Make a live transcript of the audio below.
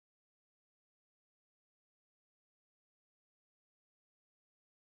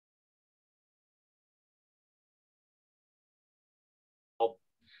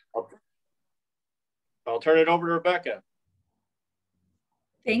I'll turn it over to Rebecca.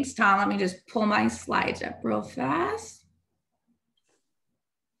 Thanks, Tom. Let me just pull my slides up real fast.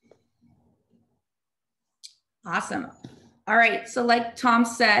 Awesome. All right, so like Tom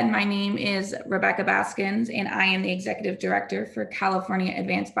said, my name is Rebecca Baskins, and I am the Executive Director for California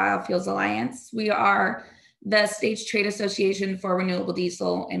Advanced Biofuels Alliance. We are the state's trade association for renewable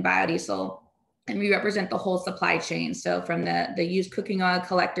diesel and biodiesel, and we represent the whole supply chain. So from the used cooking oil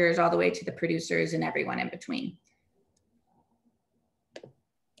collectors all the way to the producers and everyone in between.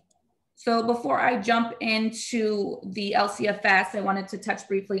 So before I jump into the LCFS, I wanted to touch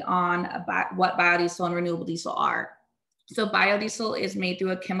briefly on about what biodiesel and renewable diesel are. So biodiesel is made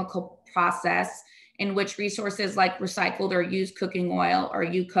through a chemical process in which resources like recycled or used cooking oil or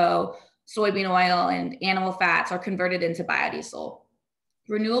UCO, soybean oil, and animal fats are converted into biodiesel.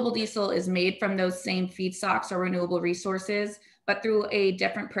 Renewable diesel is made from those same feedstocks or renewable resources, but through a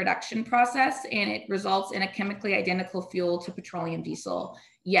different production process, and it results in a chemically identical fuel to petroleum diesel,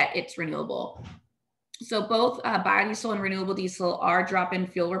 yet it's renewable. So both biodiesel and renewable diesel are drop-in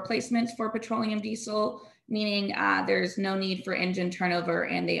fuel replacements for petroleum diesel, meaning there's no need for engine turnover,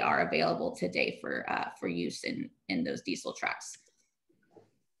 and they are available today for use in those diesel trucks.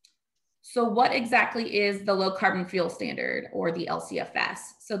 So what exactly is the low carbon fuel standard, or the LCFS?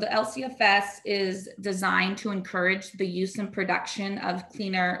 So the LCFS is designed to encourage the use and production of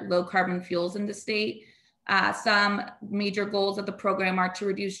cleaner low carbon fuels in the state. Some major goals of the program are to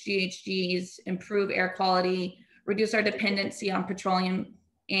reduce GHGs, improve air quality, reduce our dependency on petroleum,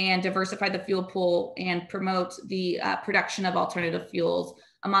 and diversify the fuel pool, and promote the production of alternative fuels,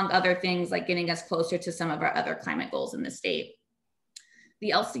 among other things like getting us closer to some of our other climate goals in the state.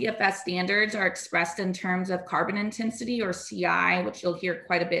 The LCFS standards are expressed in terms of carbon intensity, or CI, which you'll hear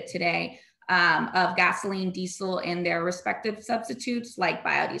quite a bit today, of gasoline, diesel, and their respective substitutes like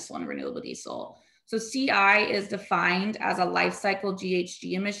biodiesel and renewable diesel. So CI is defined as a life cycle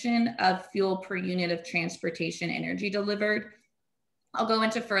GHG emission of fuel per unit of transportation energy delivered. I'll go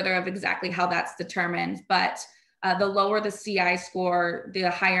into further of exactly how that's determined, but the lower the CI score,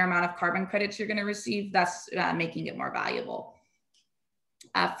 the higher amount of carbon credits you're going to receive, thus making it more valuable.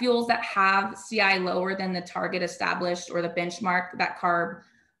 Fuels that have CI lower than the target established or the benchmark, that CARB,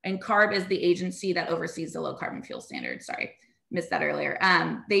 and CARB is the agency that oversees the low carbon fuel standard. Sorry, missed that earlier.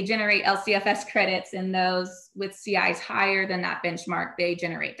 They generate LCFS credits, and those with CIs higher than that benchmark, they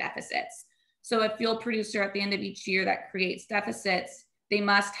generate deficits. So a fuel producer at the end of each year that creates deficits, they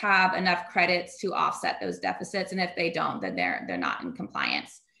must have enough credits to offset those deficits. And if they don't, then they're not in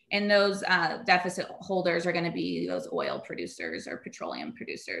compliance. And those deficit holders are going to be those oil producers or petroleum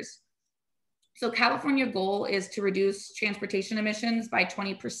producers. So California goal is to reduce transportation emissions by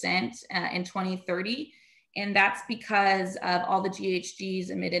 20% in 2030. And that's because of all the GHGs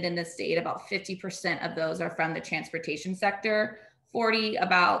emitted in the state. About 50% of those are from the transportation sector.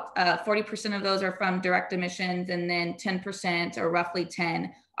 About 40% of those are from direct emissions, and then 10%, or roughly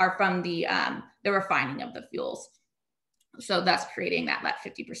 10, are from the refining of the fuels. So that's creating that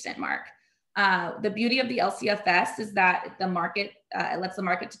 50% mark. The beauty of the LCFS is that the market, it lets the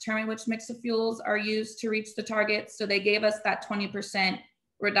market determine which mix of fuels are used to reach the target. So they gave us that 20%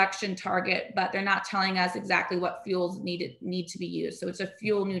 reduction target, but they're not telling us exactly what fuels need to be used. So it's a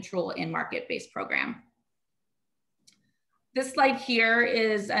fuel neutral and market-based program. This slide here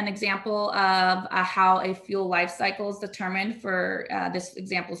is an example of how a fuel life cycle is determined for, this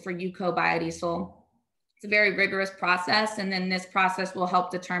example is for UCO biodiesel. It's a very rigorous process, and then this process will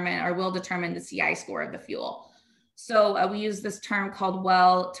help determine, or will determine, the CI score of the fuel. So we use this term called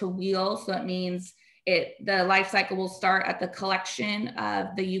well to wheel. So it means the life cycle will start at the collection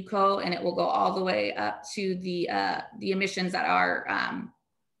of the UCO, and it will go all the way up to the emissions that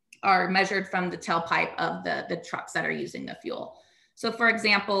are measured from the tailpipe of the trucks that are using the fuel. So for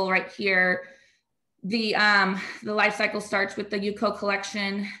example, right here, the life cycle starts with the UCO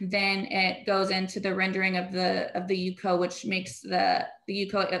collection, then it goes into the rendering of the UCO, which makes the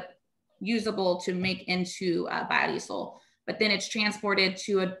UCO usable to make into biodiesel. But then it's transported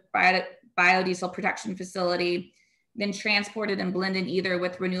to a biodiesel production facility, then transported and blended either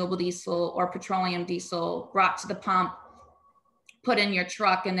with renewable diesel or petroleum diesel, brought to the pump, put in your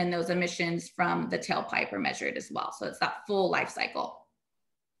truck, and then those emissions from the tailpipe are measured as well. So it's that full life cycle.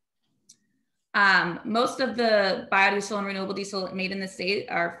 Most of the biodiesel and renewable diesel made in the state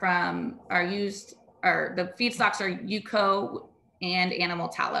the feedstocks are UCO and animal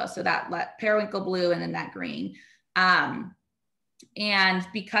tallow. So that periwinkle blue and then that green. And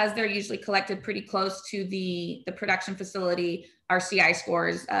because they're usually collected pretty close to the production facility, our CI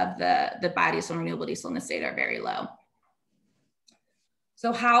scores of the biodiesel and renewable diesel in the state are very low.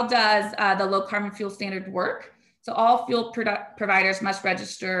 So how does the low carbon fuel standard work? So all fuel providers must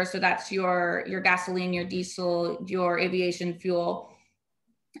register. So that's your gasoline, your diesel, your aviation fuel.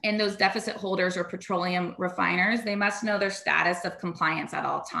 And those deficit holders or petroleum refiners, they must know their status of compliance at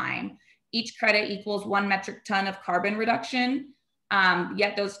all time. Each credit equals 1 metric ton of carbon reduction.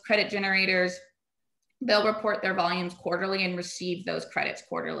 Yet those credit generators, they'll report their volumes quarterly and receive those credits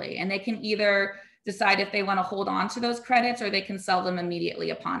quarterly. And they can either decide if they want to hold on to those credits or they can sell them immediately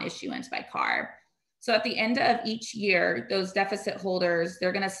upon issuance by CARB. So at the end of each year, those deficit holders,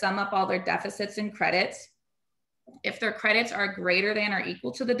 they're going to sum up all their deficits and credits. If their credits are greater than or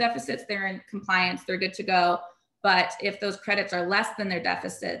equal to the deficits, they're in compliance, they're good to go. But if those credits are less than their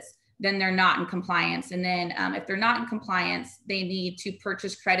deficits, then they're not in compliance. And then if they're not in compliance, they need to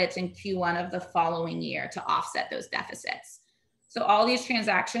purchase credits in Q1 of the following year to offset those deficits. So all these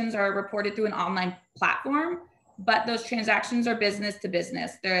transactions are reported through an online platform, but those transactions are business to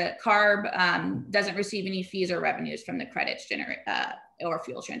business. The CARB doesn't receive any fees or revenues from the credits or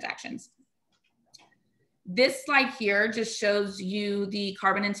fuel transactions. This slide here just shows you the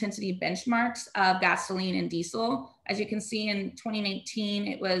carbon intensity benchmarks of gasoline and diesel. As you can see in 2019,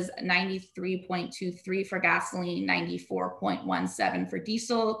 it was 93.23 for gasoline, 94.17 for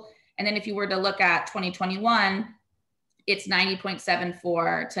diesel. And then if you were to look at 2021, it's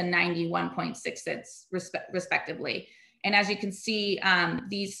 90.74 to 91.66 respectively. And as you can see,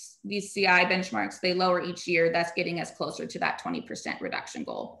 these CI benchmarks, they lower each year. That's getting us closer to that 20% reduction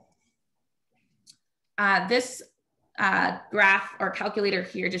goal. This graph or calculator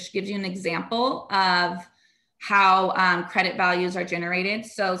here just gives you an example of how credit values are generated.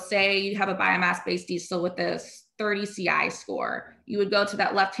 So say you have a biomass-based diesel with this 30 CI score. You would go to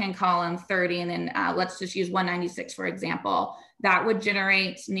that left-hand column, 30, and then let's just use 196 for example. That would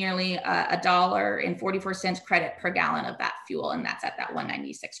generate nearly $1.44 credit per gallon of that fuel, and that's at that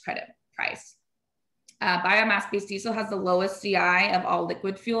 196 credit price. Biomass-based diesel has the lowest CI of all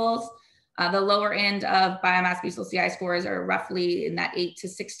liquid fuels. The lower end of biomass diesel CI scores are roughly in that 8 to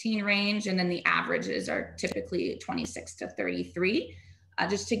 16 range, and then the averages are typically 26 to 33.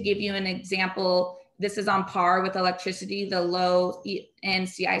 Just to give you an example, this is on par with electricity. The low end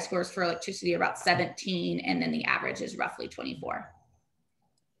CI scores for electricity are about 17, and then the average is roughly 24.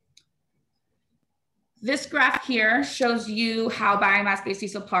 This graph here shows you how biomass-based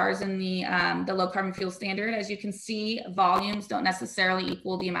diesel pars in the low carbon fuel standard. As you can see, volumes don't necessarily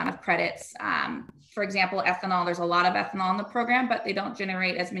equal the amount of credits. For example, ethanol, there's a lot of ethanol in the program, but they don't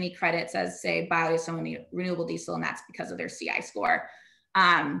generate as many credits as say biodiesel and renewable diesel, and that's because of their CI score.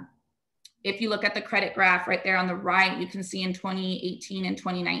 If you look at the credit graph right there on the right, you can see in 2018 and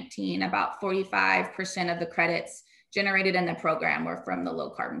 2019, about 45% of the credits generated in the program were from the low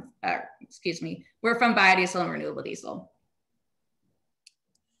carbon, were from biodiesel and renewable diesel.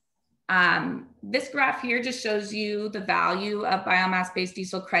 This graph here just shows you the value of biomass-based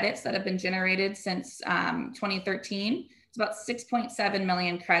diesel credits that have been generated since 2013. It's about 6.7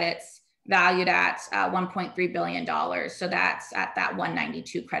 million credits valued at $1.3 billion. So that's at that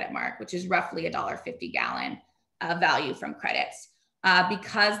 192 credit mark, which is roughly $1.50 gallon value from credits.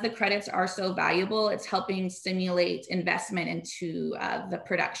 Because the credits are so valuable, it's helping stimulate investment into the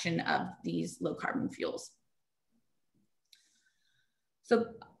production of these low carbon fuels. So,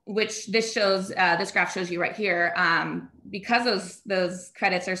 which this shows, this graph shows you right here, because those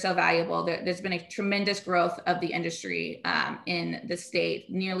credits are so valuable, there's been a tremendous growth of the industry in the state,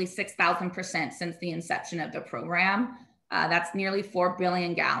 nearly 6,000% since the inception of the program. That's nearly 4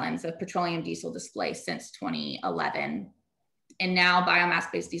 billion gallons of petroleum diesel displaced since 2011. And now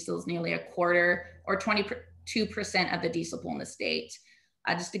biomass-based diesel is nearly a quarter or 22% of the diesel pool in the state.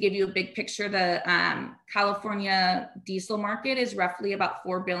 Just to give you a big picture, the California diesel market is roughly about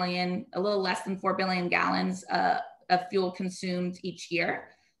 4 billion, a little less than 4 billion gallons of fuel consumed each year.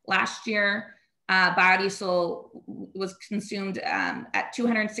 Last year, biodiesel was consumed at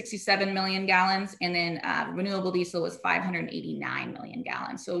 267 million gallons, and then renewable diesel was 589 million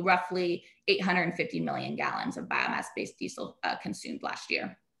gallons. So roughly 850 million gallons of biomass-based diesel consumed last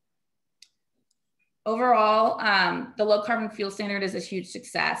year. Overall, the low carbon fuel standard is a huge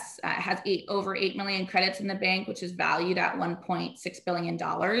success. It has over 8 million credits in the bank, which is valued at $1.6 billion.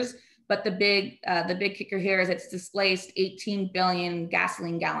 But the big kicker here is it's displaced 18 billion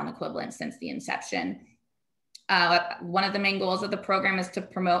gasoline gallon equivalents since the inception. One of the main goals of the program is to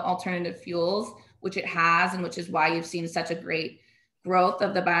promote alternative fuels, which it has, and which is why you've seen such a great growth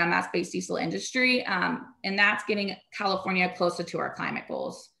of the biomass-based diesel industry. And that's getting California closer to our climate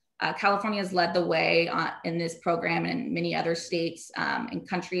goals. California has led the way in this program, and many other states and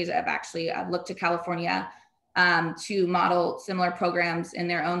countries have actually looked to California to model similar programs in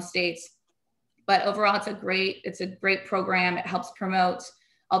their own states. But overall, it's a great program. It helps promote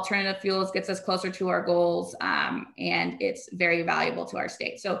alternative fuels, gets us closer to our goals, and it's very valuable to our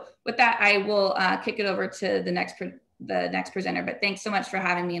state. So with that, I will kick it over to the next presenter. But thanks so much for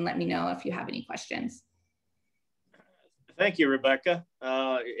having me, and let me know if you have any questions. Thank you, Rebecca.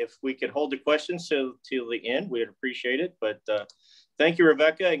 If we could hold the questions till the end, we'd appreciate it. But thank you,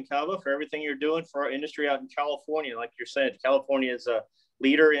 Rebecca and CABA, for everything you're doing for our industry out in California. Like you said, California is a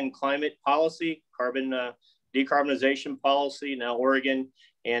leader in climate policy, carbon decarbonization policy. Now Oregon,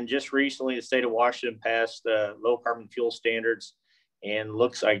 and just recently the state of Washington passed low carbon fuel standards, and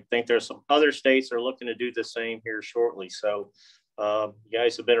I think there's some other states that are looking to do the same here shortly. So you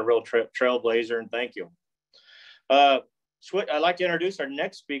guys have been a real trailblazer, and thank you. I'd like to introduce our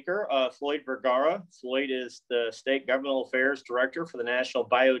next speaker, Floyd Vergara. Floyd is the State Governmental Affairs Director for the National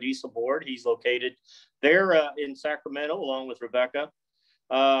Biodiesel Board. He's located there in Sacramento, along with Rebecca.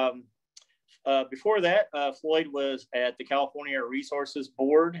 Before that, Floyd was at the California Resources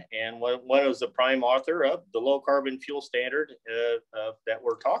Board and was the prime author of the low carbon fuel standard that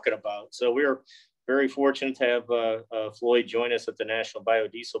we're talking about. So we're very fortunate to have Floyd join us at the National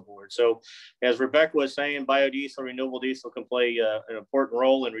Biodiesel Board. So as Rebecca was saying, biodiesel, renewable diesel can play an important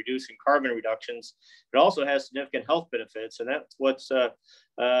role in reducing carbon reductions. It also has significant health benefits, and that's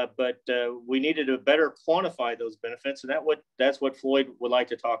but we needed to better quantify those benefits, and that's what Floyd would like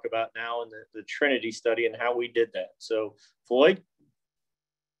to talk about now in the Trinity study and how we did that. So Floyd.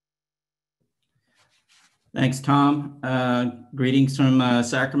 Thanks, Tom. Greetings from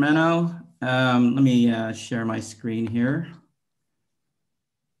Sacramento. Let me share my screen here.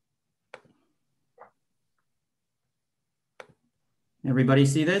 Everybody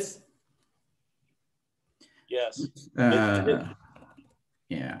see this? Yes.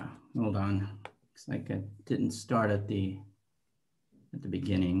 Yeah, hold on. Looks like it didn't start at the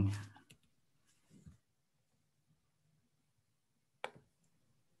beginning.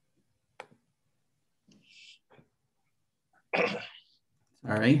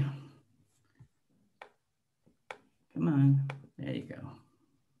 Sorry. Come on, there you go.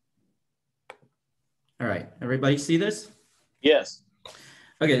 All right, everybody see this? Yes.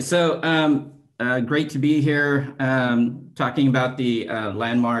 Okay, so great to be here talking about the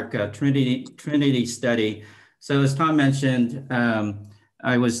landmark Trinity study. So as Tom mentioned,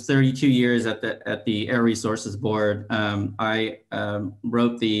 I was 32 years at the Air Resources Board. I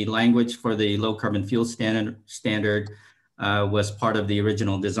wrote the language for the low carbon fuel standard, was part of the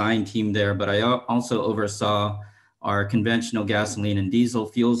original design team there, but I also oversaw our conventional gasoline and diesel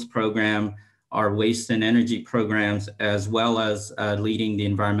fuels program, our waste and energy programs, as well as leading the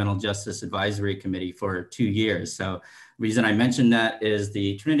Environmental Justice Advisory Committee for 2 years. So the reason I mentioned that is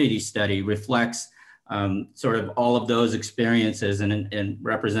the Trinity study reflects sort of all of those experiences and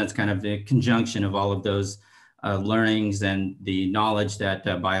represents kind of the conjunction of all of those learnings and the knowledge that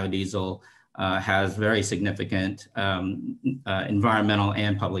biodiesel has very significant environmental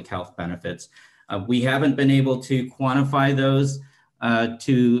and public health benefits. We haven't been able to quantify those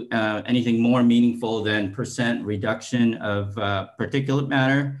to anything more meaningful than % reduction of particulate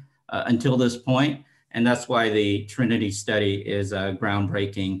matter until this point. And that's why the Trinity study is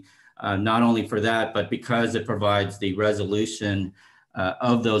groundbreaking, not only for that, but because it provides the resolution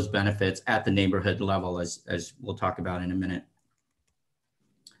of those benefits at the neighborhood level, as we'll talk about in a minute.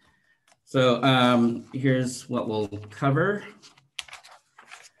 So here's what we'll cover.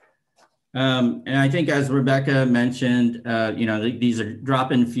 And I think as Rebecca mentioned, these are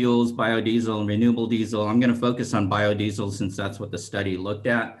drop-in fuels, biodiesel and renewable diesel. I'm going to focus on biodiesel since that's what the study looked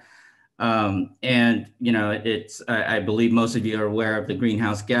at. It's, I believe most of you are aware of the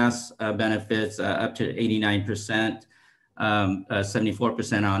greenhouse gas benefits, up to 89%,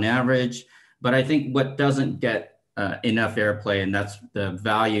 74% on average. But I think what doesn't get enough airplay, and that's the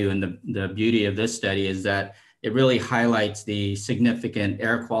value and the beauty of this study, is that it really highlights the significant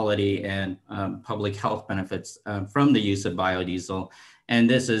air quality and public health benefits from the use of biodiesel. And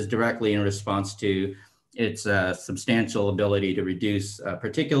this is directly in response to its substantial ability to reduce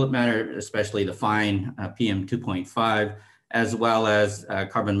particulate matter, especially the fine PM 2.5, as well as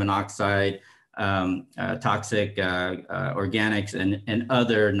carbon monoxide, toxic organics, and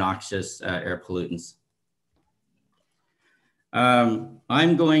other noxious air pollutants.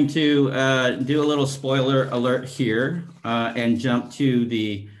 I'm going to do a little spoiler alert here and jump to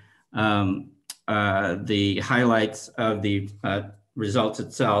the highlights of the results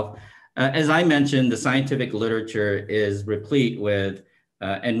itself. As I mentioned, the scientific literature is replete with,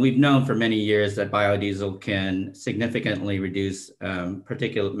 and we've known for many years that biodiesel can significantly reduce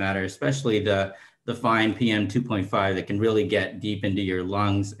particulate matter, especially the the fine PM 2.5 that can really get deep into your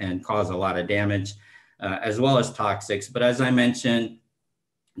lungs and cause a lot of damage, as well as toxics. But as I mentioned,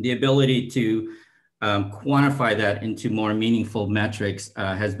 the ability to quantify that into more meaningful metrics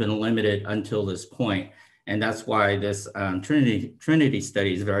has been limited until this point. And that's why this Trinity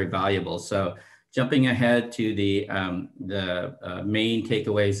study is very valuable. So jumping ahead to the main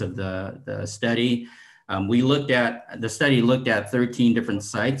takeaways of the study, the study looked at 13 different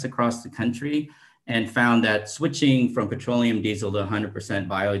sites across the country and found that switching from petroleum diesel to 100%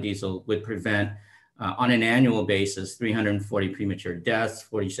 biodiesel would prevent, on an annual basis, 340 premature deaths,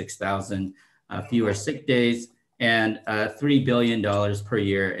 46,000 fewer sick days, and $3 billion per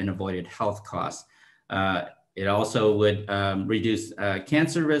year in avoided health costs. It also would reduce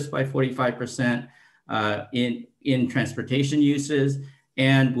cancer risk by 45% in transportation uses,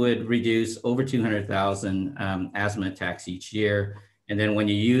 and would reduce over 200,000 asthma attacks each year. And then when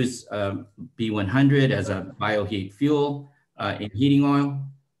you use B100 as a bioheat fuel in heating oil,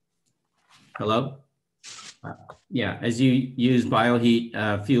 hello? Yeah, as you use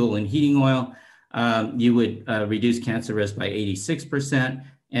bioheat fuel in heating oil, you would reduce cancer risk by 86%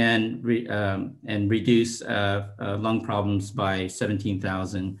 and reduce lung problems by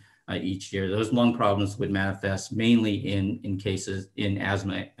 17,000 each year. Those lung problems would manifest mainly in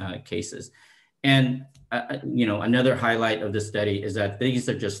asthma cases. And another highlight of the study is that these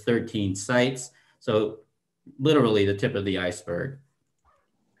are just 13 sites, so literally the tip of the iceberg.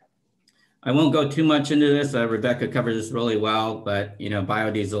 I won't go too much into this. Rebecca covered this really well, but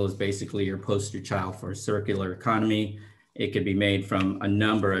biodiesel is basically your poster child for a circular economy. It could be made from a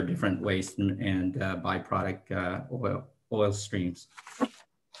number of different waste and byproduct oil streams.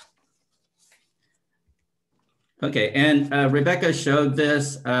 Okay, and Rebecca showed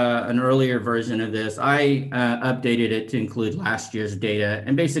this, an earlier version of this. I updated it to include last year's data.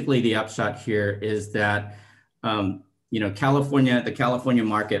 And basically the upshot here is that, the California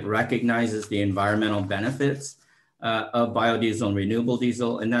market recognizes the environmental benefits of biodiesel and renewable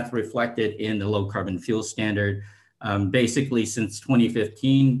diesel, and that's reflected in the low carbon fuel standard. Basically, since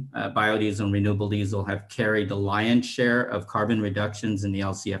 2015, biodiesel and renewable diesel have carried the lion's share of carbon reductions in the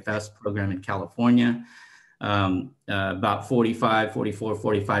LCFS program in California. About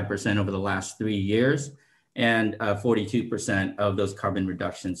 45% over the last 3 years, and 42% of those carbon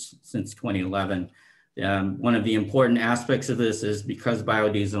reductions since 2011. One of the important aspects of this is because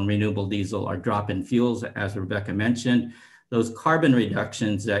biodiesel and renewable diesel are drop-in fuels, as Rebecca mentioned, those carbon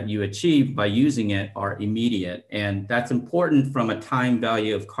reductions that you achieve by using it are immediate. And that's important from a time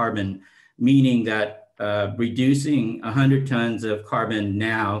value of carbon, meaning that reducing 100 tons of carbon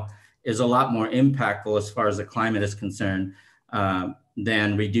now is a lot more impactful as far as the climate is concerned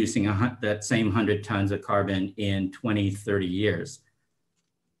than reducing that same 100 tons of carbon in 20, 30 years.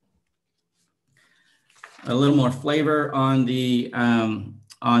 A little more flavor on the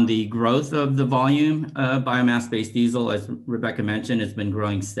growth of the volume of biomass-based diesel. As Rebecca mentioned, it's been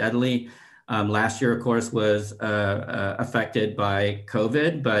growing steadily. Last year, of course, was affected by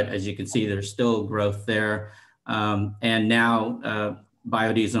COVID, but as you can see, there's still growth there. And now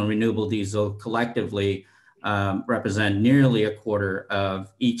biodiesel and renewable diesel collectively represent nearly a quarter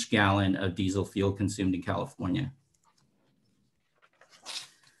of each gallon of diesel fuel consumed in California.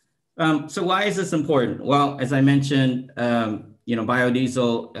 So why is this important? Well, as I mentioned,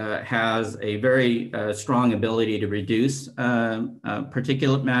 biodiesel has a very strong ability to reduce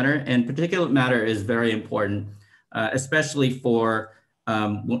particulate matter, and particulate matter is very important, especially for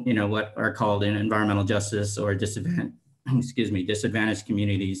what are called in environmental justice or disadvantaged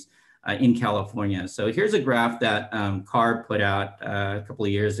communities in California. So here's a graph that CARB put out a couple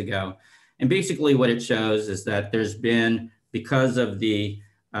of years ago, and basically what it shows is that there's been, because of the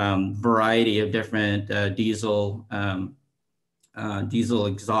variety of different diesel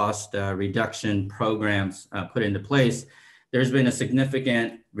exhaust reduction programs put into place, there's been a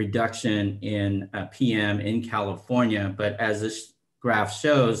significant reduction in PM in California. But as this graph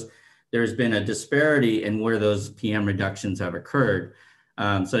shows, there's been a disparity in where those PM reductions have occurred.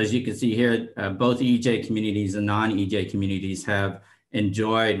 So as you can see here, both EJ communities and non-EJ communities have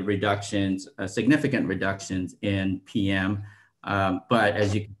enjoyed reductions, significant reductions in PM. But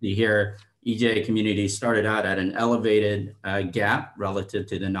as you can see here, EJ communities started out at an elevated gap relative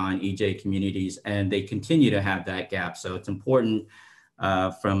to the non-EJ communities, and they continue to have that gap. So it's important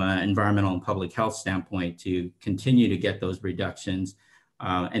from an environmental and public health standpoint to continue to get those reductions.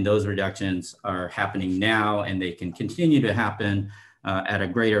 And those reductions are happening now, and they can continue to happen at a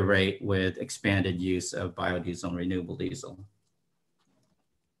greater rate with expanded use of biodiesel and renewable diesel.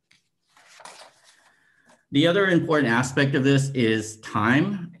 The other important aspect of this is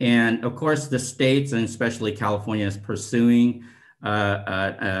time. And of course, the states, and especially California, is pursuing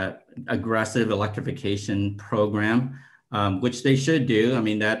aggressive electrification program, which they should do. I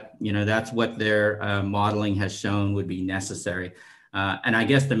mean, that's what their modeling has shown would be necessary. And I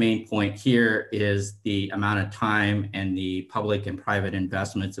guess the main point here is the amount of time and the public and private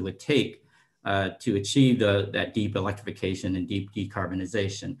investments it would take to achieve that deep electrification and deep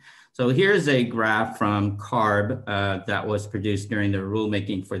decarbonization. So here's a graph from CARB that was produced during the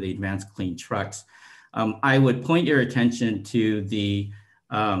rulemaking for the Advanced Clean Trucks. I would point your attention to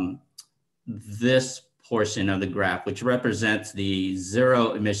this portion of the graph, which represents the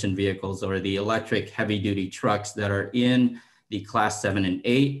zero emission vehicles or the electric heavy duty trucks that are in the class 7 and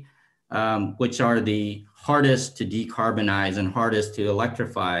 8, which are the hardest to decarbonize and hardest to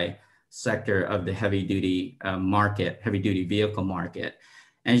electrify sector of the heavy duty market, heavy duty vehicle market.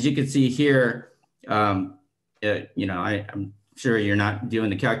 And as you can see here, I'm sure you're not doing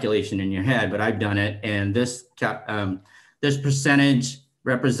the calculation in your head, but I've done it. And this percentage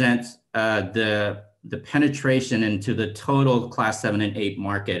represents the penetration into the total class 7 and 8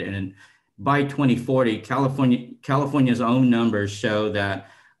 market. And by 2040, California's own numbers show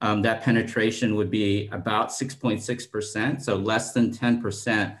that that penetration would be about 6.6%, so less than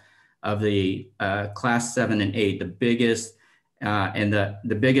 10% of the class 7 and 8, the biggest and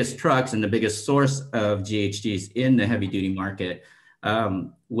the biggest trucks and the biggest source of GHGs in the heavy duty market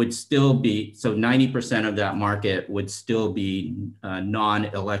would still be, so 90% of that market would still be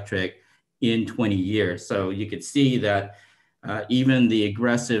non-electric in 20 years. So you could see that even the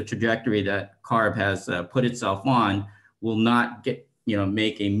aggressive trajectory that CARB has put itself on will not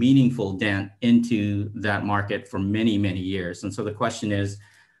make a meaningful dent into that market for many, many years. And so the question is,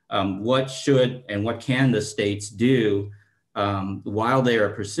 what should and what can the states do while they are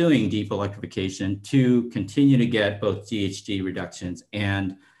pursuing deep electrification to continue to get both GHG reductions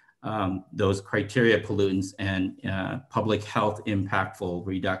and those criteria pollutants and public health impactful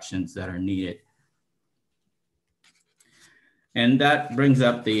reductions that are needed. And that brings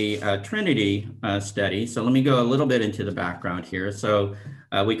up the Trinity study. So let me go a little bit into the background here. So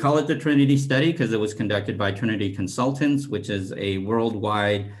we call it the Trinity study because it was conducted by Trinity Consultants, which is a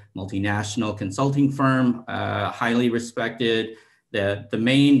worldwide multinational consulting firm, highly respected. The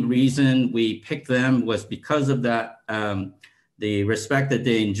main reason we picked them was because of that, the respect that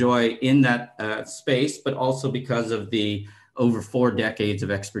they enjoy in that space, but also because of the over 4 decades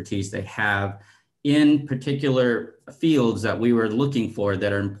of expertise they have in particular fields that we were looking for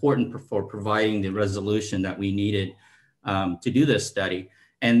that are important for providing the resolution that we needed to do this study.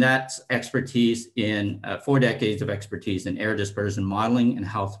 And that's expertise in 4 decades of expertise in air dispersion modeling and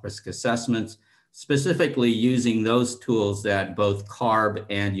health risk assessments, specifically using those tools that both CARB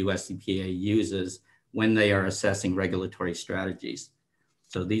and US EPA uses when they are assessing regulatory strategies.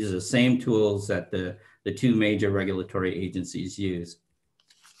 So these are the same tools that the 2 major regulatory agencies use.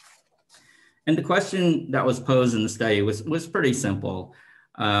 And the question that was posed in the study was pretty simple,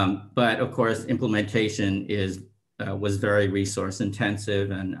 but of course implementation was very resource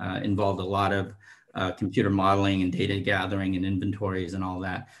intensive and involved a lot of computer modeling and data gathering and inventories and all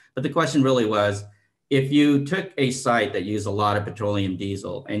that. But the question really was, if you took a site that used a lot of petroleum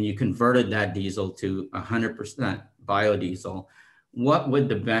diesel and you converted that diesel to 100% biodiesel, what would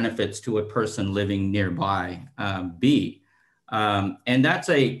the benefits to a person living nearby be? And that's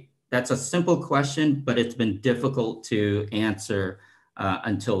a simple question, but it's been difficult to answer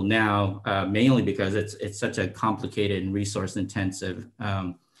until now, mainly because it's such a complicated and resource-intensive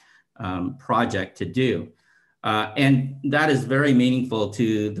project to do. And that is very meaningful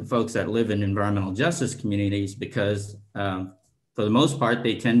to the folks that live in environmental justice communities because for the most part,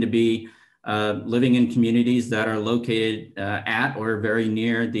 they tend to be living in communities that are located at or very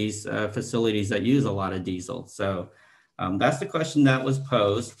near these facilities that use a lot of diesel. So that's the question that was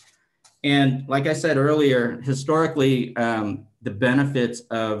posed. And like I said earlier, historically, the benefits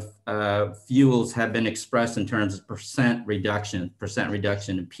of fuels have been expressed in terms of percent reduction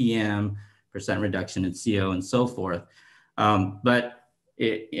in PM, percent reduction in CO, and so forth. But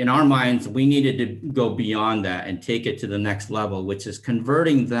in our minds, we needed to go beyond that and take it to the next level, which is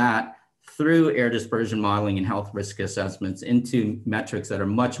converting that through air dispersion modeling and health risk assessments into metrics that are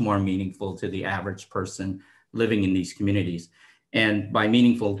much more meaningful to the average person living in these communities. And by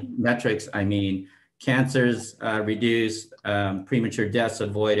meaningful metrics, I mean cancers reduced, premature deaths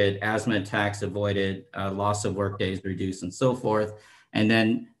avoided, asthma attacks avoided, loss of work days reduced, and so forth. And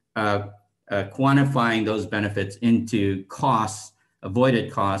then quantifying those benefits into costs,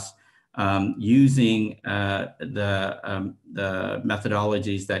 avoided costs, using the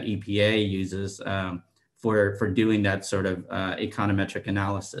methodologies that EPA uses for doing that sort of econometric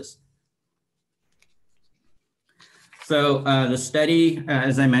analysis. So the study,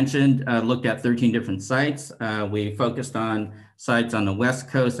 as I mentioned, looked at 13 different sites. We focused on sites on the West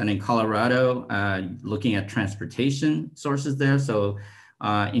Coast and in Colorado, looking at transportation sources there. So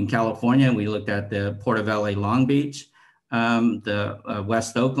in California, we looked at the Port of LA Long Beach, the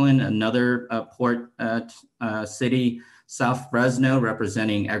West Oakland, another port city, South Fresno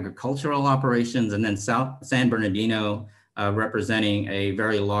representing agricultural operations, and then South San Bernardino representing a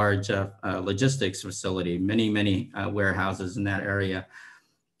very large logistics facility, many warehouses in that area.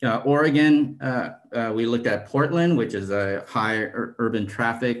 Oregon, we looked at Portland, which is a high urban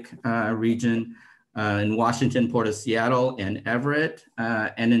traffic region. In Washington, Port of Seattle and Everett.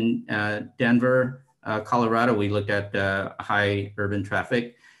 And in Denver, Colorado, we looked at high urban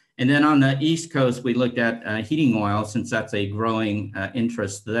traffic. And then on the East Coast, we looked at heating oil, since that's a growing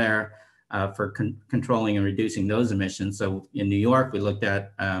interest there for controlling and reducing those emissions. So in New York, we looked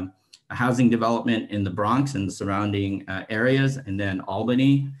at a housing development in the Bronx and the surrounding areas, and then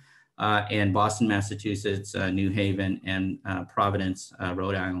Albany, and Boston, Massachusetts, New Haven, and Providence,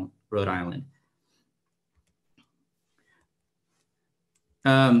 Rhode Island.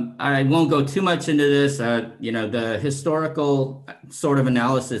 I won't go too much into this. The historical sort of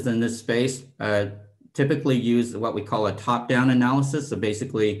analysis in this space typically use what we call a top-down analysis. So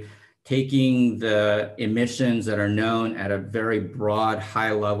basically taking the emissions that are known at a very broad,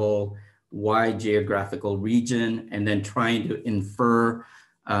 high level, wide geographical region, and then trying to infer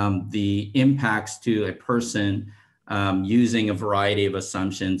the impacts to a person using a variety of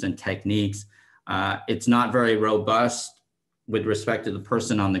assumptions and techniques. It's not very robust with respect to the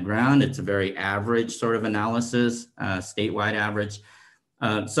person on the ground. It's a very average sort of analysis, statewide average.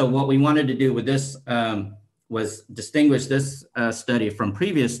 So what we wanted to do with this was distinguish this study from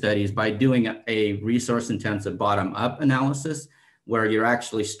previous studies by doing a resource-intensive bottom-up analysis, where you're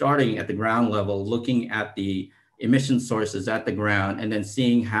actually starting at the ground level, looking at the emission sources at the ground, and then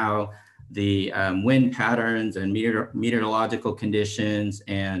seeing how the wind patterns and meteorological conditions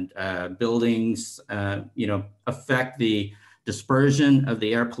and buildings, affect the dispersion of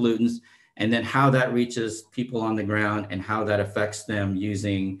the air pollutants, and then how that reaches people on the ground and how that affects them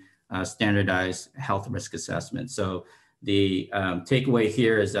using standardized health risk assessments. So the takeaway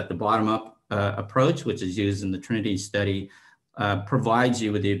here is that the bottom-up approach, which is used in the Trinity study, provides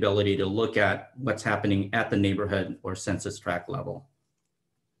you with the ability to look at what's happening at the neighborhood or census tract level.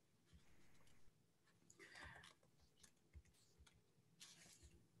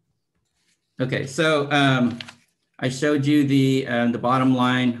 Okay, so I showed you the bottom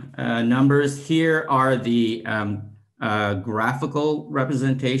line numbers. Here are the graphical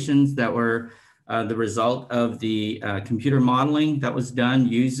representations that were the result of the computer modeling that was done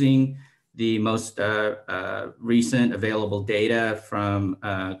using the most recent available data from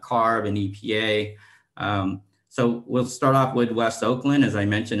CARB and EPA. So we'll start off with West Oakland, as I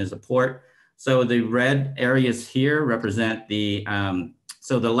mentioned, as a port. So the red areas here represent the,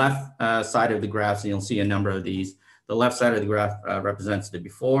 so the left side of the graph, so you'll see a number of these. The left side of the graph represents the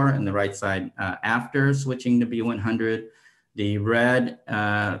before, and the right side after switching to B100. The red,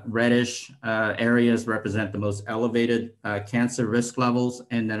 reddish areas represent the most elevated cancer risk levels.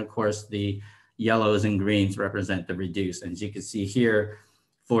 And then of course the yellows and greens represent the reduced. And as you can see here,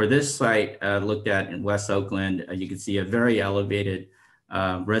 for this site looked at in West Oakland, you can see a very elevated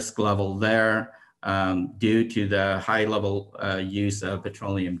risk level there due to the high level use of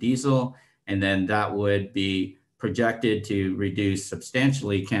petroleum diesel. And then that would be projected to reduce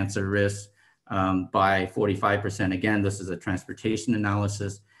substantially cancer risk by 45%. Again, this is a transportation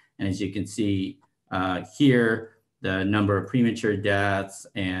analysis. And as you can see here, the number of premature deaths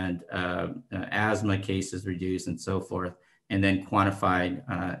and asthma cases reduced and so forth, and then quantified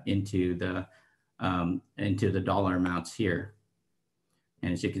into the dollar amounts here.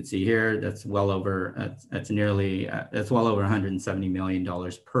 And as you can see here, that's well over, that's well over $170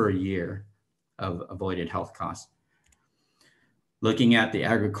 million per year of avoided health costs. Looking at the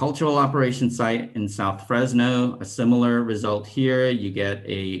agricultural operation site in South Fresno, a similar result here. You get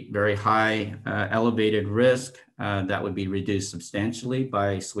a very high elevated risk that would be reduced substantially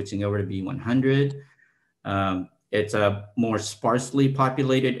by switching over to B100. It's a more sparsely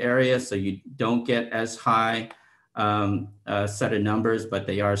populated area, so you don't get as high set of numbers, but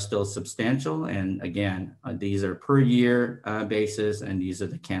they are still substantial. And again, these are per year basis, and these are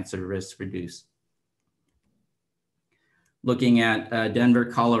the cancer risks reduced. Looking at Denver,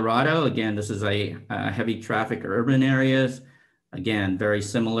 Colorado, again, this is a heavy traffic urban areas. Again, very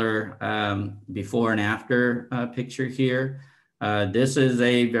similar before and after picture here. This is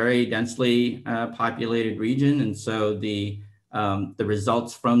a very densely populated region, and so the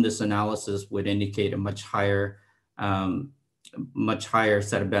results from this analysis would indicate a much higher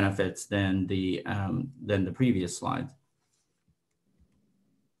set of benefits than the previous slides.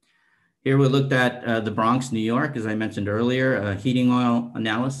 Here we looked at the Bronx, New York, as I mentioned earlier, heating oil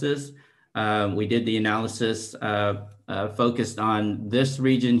analysis. We did the analysis focused on this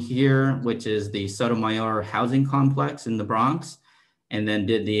region here, which is the Sotomayor housing complex in the Bronx, and then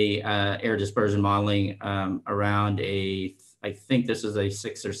did the air dispersion modeling around I think this is a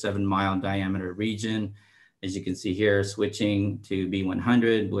 6 or 7 mile diameter region. As you can see here, switching to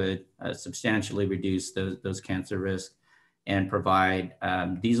B100 would substantially reduce those cancer risks and provide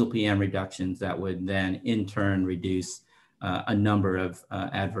diesel PM reductions that would then in turn reduce a number of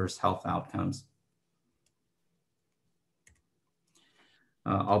adverse health outcomes.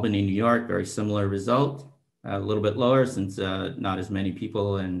 Albany, New York, very similar result, a little bit lower since not as many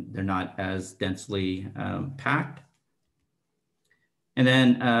people and they're not as densely packed. And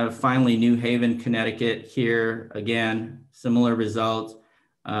then finally, New Haven, Connecticut. Here again, similar results.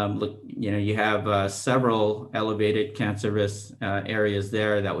 Look, you have several elevated cancer risk areas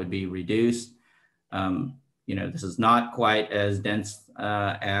there that would be reduced. This is not quite as dense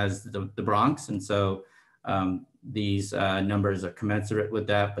as the Bronx, and so these numbers are commensurate with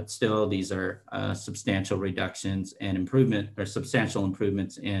that, but still these are substantial reductions and substantial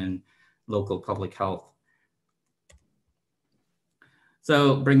improvements in local public health.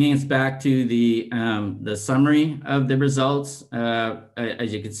 So bringing us back to the summary of the results,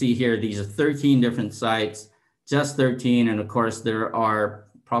 as you can see here, these are 13 different sites, just 13. And of course, there are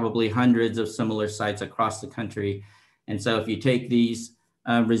probably hundreds of similar sites across the country. And so if you take these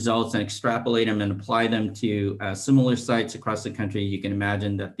results and extrapolate them and apply them to similar sites across the country, you can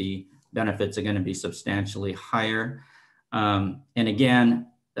imagine that the benefits are going to be substantially higher. And again,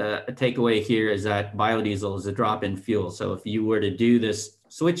 a takeaway here is that biodiesel is a drop-in fuel. So if you were to do this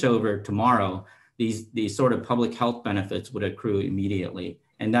switch over tomorrow, these sort of public health benefits would accrue immediately.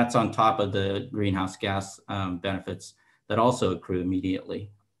 And that's on top of the greenhouse gas benefits that also accrue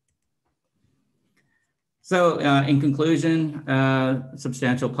immediately. So in conclusion,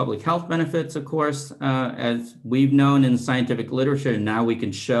 substantial public health benefits, of course, as we've known in scientific literature, and now we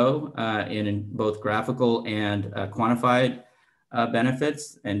can show in both graphical and quantified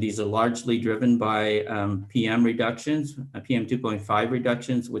benefits, and these are largely driven by PM reductions, PM 2.5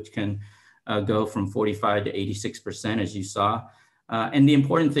 reductions, which can go from 45 to 86%, as you saw. And the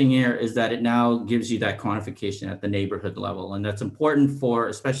important thing here is that it now gives you that quantification at the neighborhood level, and that's important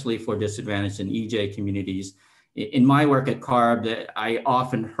especially for disadvantaged and EJ communities. In my work at CARB, I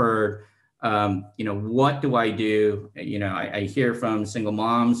often heard, what do I do? I hear from single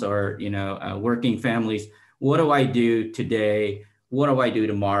moms or working families. What do I do today? What do I do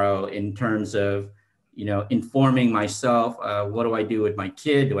tomorrow in terms of, informing myself? What do I do with my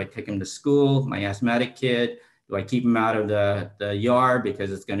kid? Do I take him to school, my asthmatic kid? Do I keep him out of the yard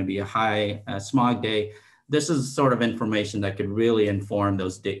because it's going to be a high smog day? This is sort of information that could really inform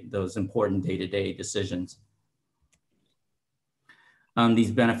those important day-to-day decisions. These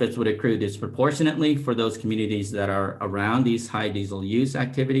benefits would accrue disproportionately for those communities that are around these high diesel use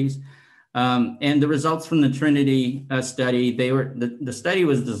activities. And the results from the Trinity study, the study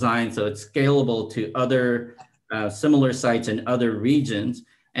was designed so it's scalable to other similar sites in other regions,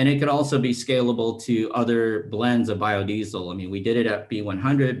 and it could also be scalable to other blends of biodiesel. I mean, we did it at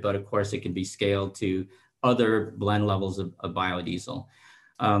B100, but of course it can be scaled to other blend levels of biodiesel.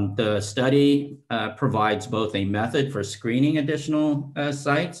 The study provides both a method for screening additional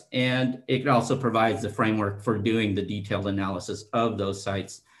sites, and it also provides the framework for doing the detailed analysis of those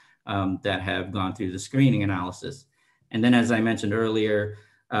sites that have gone through the screening analysis. And then, as I mentioned earlier,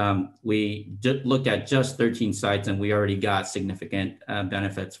 we looked at just 13 sites and we already got significant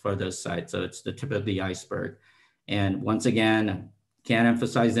benefits for those sites. So it's the tip of the iceberg. And once again, can't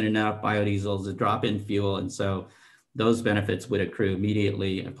emphasize it enough, biodiesel is a drop-in fuel. And so those benefits would accrue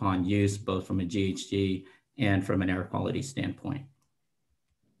immediately upon use, both from a GHG and from an air quality standpoint.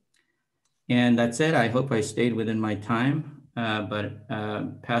 And that's it. I hope I stayed within my time. But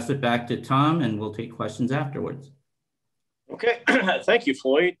pass it back to Tom and we'll take questions afterwards. Okay, thank you,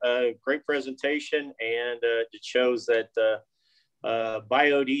 Floyd. Great presentation, and it shows that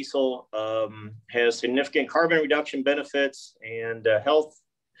biodiesel has significant carbon reduction benefits and health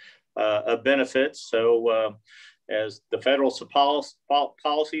benefits. So as the federal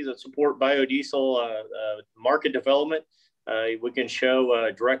policies that support biodiesel market development, we can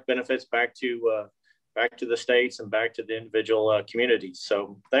show direct benefits back to the states and back to the individual communities.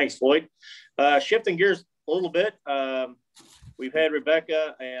 So thanks, Floyd. Shifting gears a little bit, we've had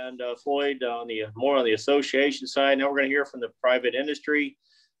Rebecca and Floyd on the more on the association side. Now we're going to hear from the private industry.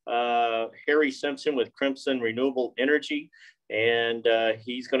 Harry Simpson with Crimson Renewable Energy, and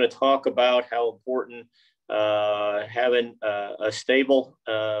he's going to talk about how important having a stable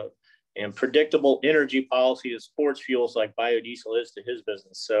and predictable energy policy that supports fuels like biodiesel is to his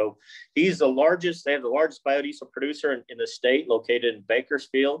business. So he's the largest, they have the largest biodiesel producer in the state, located in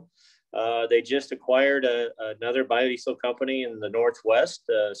Bakersfield. They just acquired another biodiesel company in the Northwest,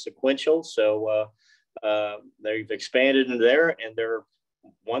 SeQuential. So they've expanded into there, and they're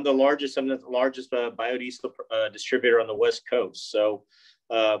one of the largest biodiesel distributor on the West Coast. So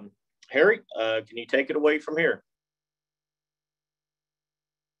Harry, can you take it away from here?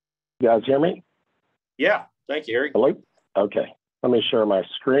 You guys hear me? Yeah, thank you, Harry. Hello? Okay, let me share my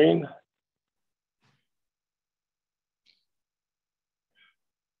screen.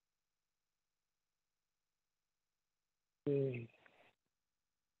 You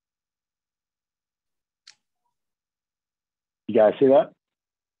guys see that?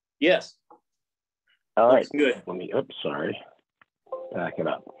 Yes. All right. Good. Let me, oops, sorry. Back it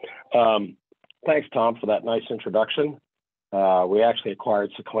up. Thanks, Tom, for that nice introduction. We actually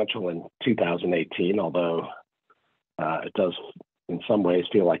acquired SeQuential in 2018, although it does in some ways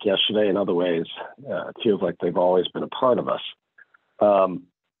feel like yesterday. In other ways, it feels like they've always been a part of us.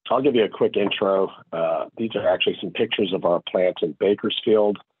 I'll give you a quick intro. These are actually some pictures of our plant in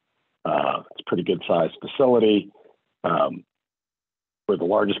Bakersfield. It's a pretty good sized facility. We're the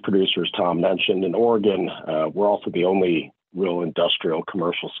largest producer, as Tom mentioned, in Oregon. We're also the only real industrial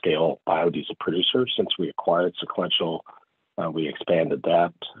commercial scale biodiesel producer. Since we acquired SeQuential, we expanded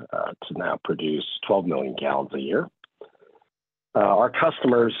that to now produce 12 million gallons a year. Our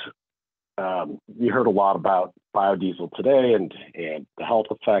customers, you heard a lot about biodiesel today and the health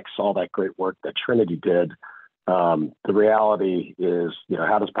effects, all that great work that Trinity did. The reality is,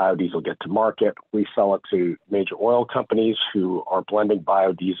 how does biodiesel get to market? We sell it to major oil companies who are blending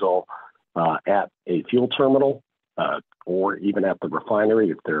biodiesel at a fuel terminal or even at the refinery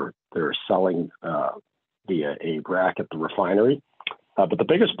if they're selling via a rack at the refinery. But the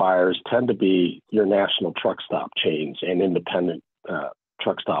biggest buyers tend to be your national truck stop chains and independent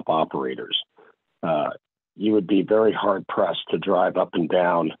truck stop operators. You would be very hard pressed to drive up and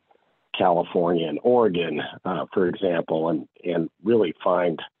down California and Oregon, for example, and really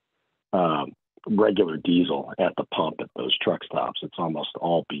find regular diesel at the pump at those truck stops. It's almost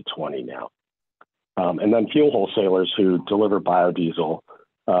all B20 now. And then fuel wholesalers who deliver biodiesel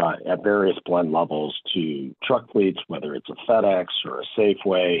at various blend levels to truck fleets, whether it's a FedEx or a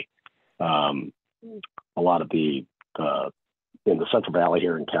Safeway. A lot of in the Central Valley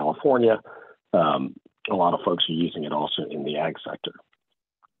here in California, a lot of folks are using it also in the ag sector.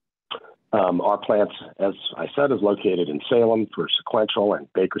 Our plant, as I said, is located in Salem for SeQuential and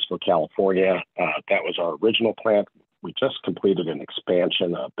Bakersfield, California. That was our original plant. We just completed an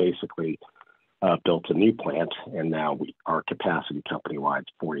expansion, basically built a new plant, and now our capacity company-wide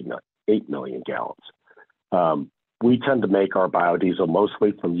is 48 million gallons. We tend to make our biodiesel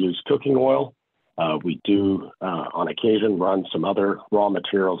mostly from used cooking oil. We do, on occasion, run some other raw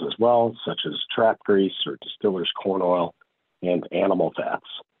materials as well, such as trap grease or distiller's corn oil and animal fats.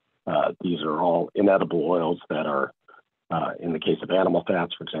 These are all inedible oils that are, in the case of animal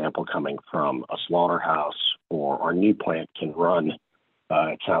fats, for example, coming from a slaughterhouse, or our new plant can run,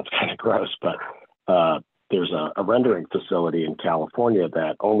 it sounds kind of gross, but there's a rendering facility in California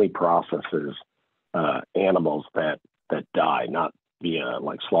that only processes animals that die, not via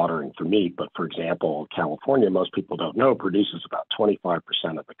like slaughtering for meat, but for example, California, most people don't know, produces about 25%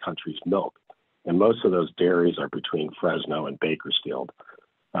 of the country's milk. And most of those dairies are between Fresno and Bakersfield.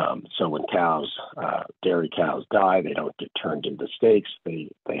 So when dairy cows die, they don't get turned into steaks. They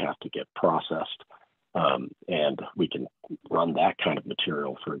have to get processed. And we can run that kind of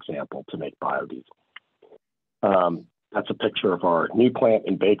material, for example, to make biodiesel. That's a picture of our new plant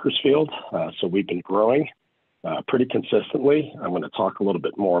in Bakersfield. So we've been growing pretty consistently. I'm going to talk a little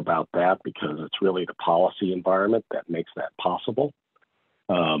bit more about that because it's really the policy environment that makes that possible.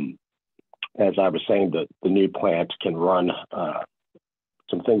 As I was saying, the new plant can run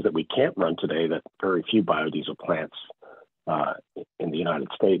some things that we can't run today that very few biodiesel plants in the United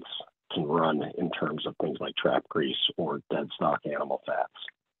States can run in terms of things like trap grease or dead stock animal fats.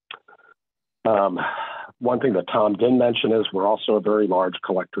 One thing that Tom didn't mention is we're also a very large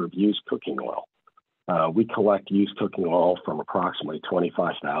collector of used cooking oil. We collect used cooking oil from approximately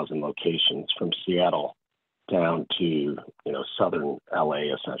 25,000 locations from Seattle down to southern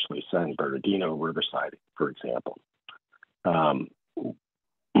LA, essentially San Bernardino, Riverside, for example.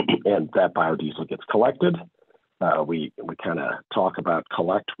 And that biodiesel gets collected. we kind of talk about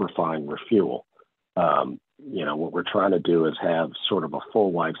collect, refine, refuel. What we're trying to do is have sort of a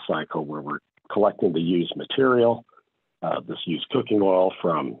full life cycle where we're collecting the used material, this used cooking oil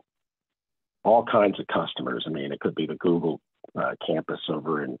from all kinds of customers. I mean, it could be the Google campus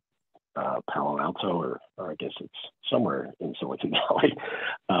over in Palo Alto, or I guess it's somewhere in Silicon Valley,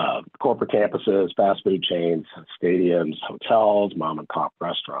 corporate campuses, fast food chains, stadiums, hotels, mom and pop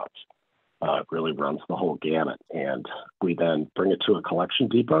restaurants. It really runs the whole gamut. And we then bring it to a collection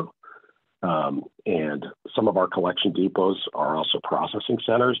depot. And some of our collection depots are also processing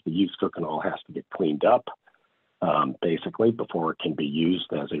centers. The used cooking oil has to get cleaned up, basically, before it can be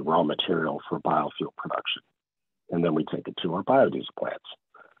used as a raw material for biofuel production. And then we take it to our biodiesel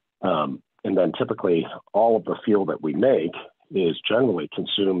plants. And then typically all of the fuel that we make is generally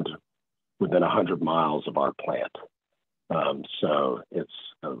consumed within 100 miles of our plant. So it's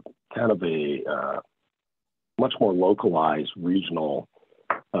kind of a much more localized regional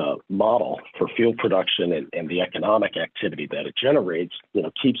model for fuel production, and the economic activity that it generates,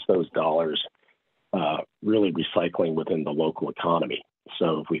 keeps those dollars really recycling within the local economy.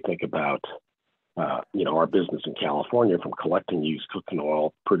 So if we think about our business in California, from collecting used cooking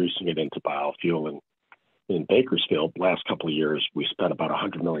oil, producing it into biofuel, in Bakersfield, last couple of years, we spent about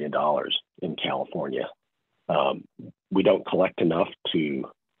 $100 million in California. We don't collect enough to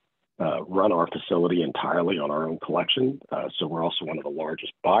run our facility entirely on our own collection. So we're also one of the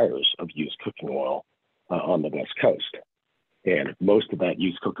largest buyers of used cooking oil on the West Coast. And most of that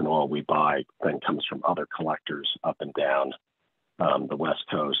used cooking oil we buy then comes from other collectors up and down the West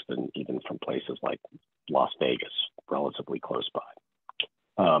Coast, and even from places like Las Vegas, relatively close by.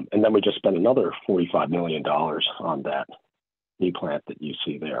 And then we just spent another $45 million on that new plant that you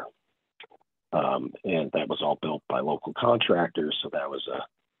see there. And that was all built by local contractors. So that was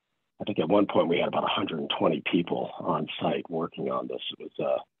I think at one point we had about 120 people on site working on this. It was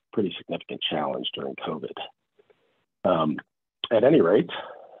a pretty significant challenge during COVID. At any rate,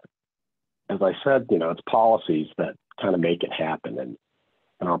 as I said, it's policies that kind of make it happen. And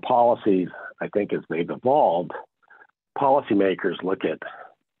our policies, I think, as they've evolved, policymakers look at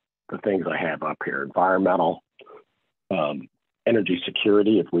the things I have up here: environmental, energy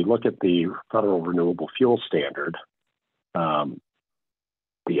security. If we look at the Federal Renewable Fuel Standard,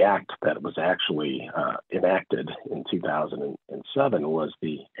 the act that was actually enacted in 2007 was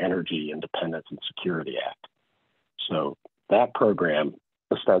the Energy Independence and Security Act. So that program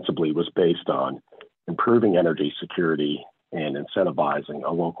ostensibly was based on improving energy security and incentivizing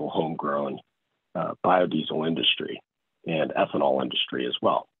a local homegrown biodiesel industry and ethanol industry as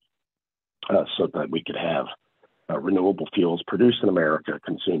well, so that we could have renewable fuels produced in America,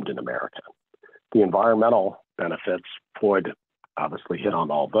 consumed in America. The environmental benefits, Floyd obviously hit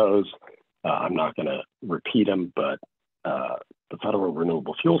on all those. I'm not going to repeat them, but the Federal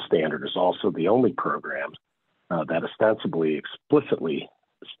Renewable Fuel Standard is also the only program that ostensibly explicitly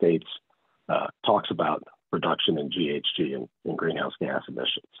states, talks about reduction in GHG and greenhouse gas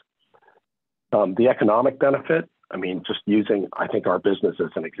emissions. The economic benefit, I mean, just using, I think, our business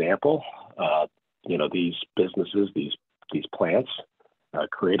as an example, these businesses, these plants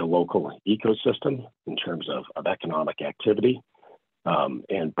create a local ecosystem in terms of economic activity.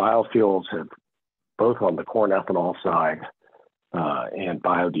 And biofuels have, both on the corn ethanol side and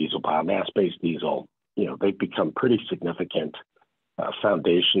biodiesel, biomass-based diesel, they've become pretty significant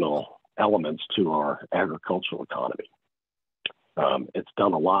foundational elements to our agricultural economy. It's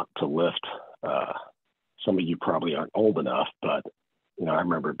done a lot to lift. Some of you probably aren't old enough, but I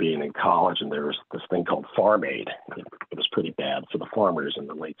remember being in college and there was this thing called Farm Aid. It was pretty bad for the farmers in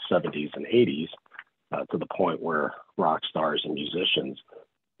the late 70s and 80s, to the point where rock stars and musicians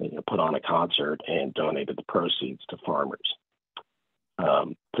put on a concert and donated the proceeds to farmers.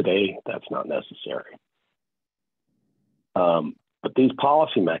 Today, that's not necessary. But these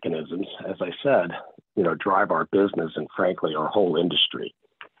policy mechanisms, as I said, drive our business and, frankly, our whole industry.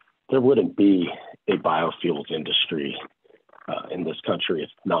 There wouldn't be a biofuels industry in this country if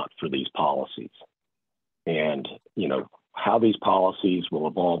not for these policies. And, how these policies will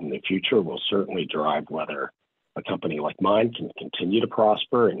evolve in the future will certainly drive whether a company like mine can continue to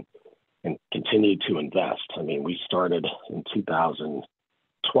prosper and continue to invest. I mean, we started in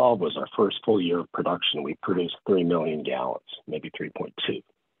 2012 was our first full year of production. We produced 3 million gallons, maybe 3.2.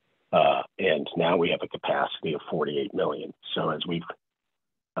 And now we have a capacity of 48 million. So as we've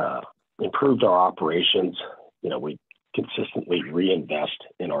improved our operations, we consistently reinvest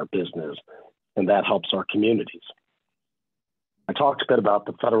in our business, and that helps our communities. I talked a bit about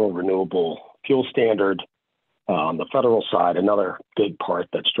the Federal Renewable Fuel Standard. On the federal side, another big part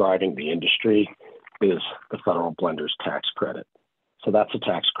that's driving the industry is the federal blender's tax credit. So that's a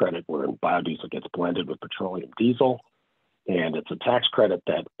tax credit where biodiesel gets blended with petroleum diesel. And it's a tax credit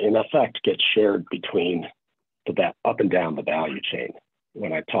that in effect gets shared between that up and down the value chain.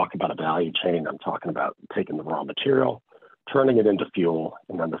 When I talk about a value chain, I'm talking about taking the raw material, turning it into fuel,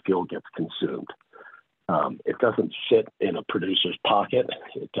 and then the fuel gets consumed. It doesn't sit in a producer's pocket.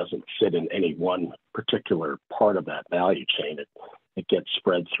 It doesn't sit in any one particular part of that value chain. It gets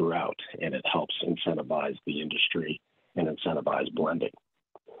spread throughout, and it helps incentivize the industry and incentivize blending.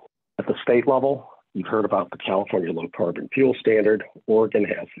 At the state level, you've heard about the California Low Carbon Fuel Standard. Oregon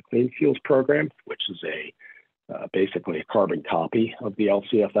has the Clean Fuels Program, which is basically a carbon copy of the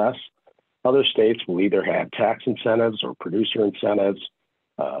LCFS. Other states will either have tax incentives or producer incentives.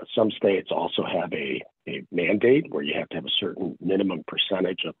 Some states also have a mandate where you have to have a certain minimum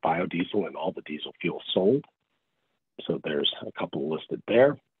percentage of biodiesel in all the diesel fuel sold. So there's a couple listed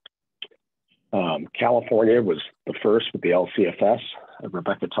there. California was the first with the LCFS.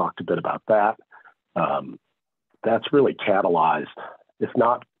 Rebecca talked a bit about that. That's really catalyzed.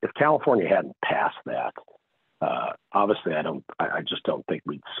 If California hadn't passed that, obviously I just don't think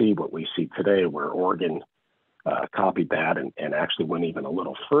we'd see what we see today, where Oregon copied that and actually went even a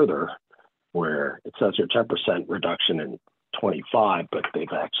little further, where it says here 10% reduction in 25, but they've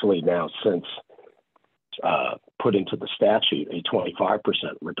actually now since put into the statute a 25%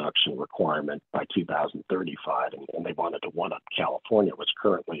 reduction requirement by 2035, and they wanted to one-up California, which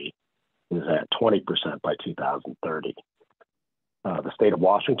currently is at 20% by 2030. The state of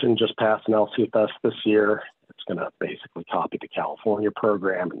Washington just passed an LCFS this year. It's going to basically copy the California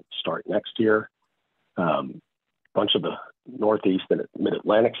program and start next year. A bunch of the Northeast and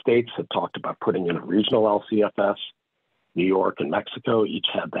Mid-Atlantic states have talked about putting in a regional LCFS. New York and Mexico each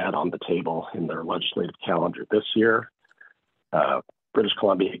had that on the table in their legislative calendar this year. British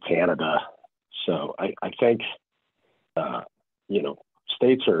Columbia, Canada. So I think,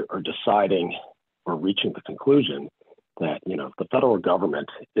 states are deciding or reaching the conclusion that, if the federal government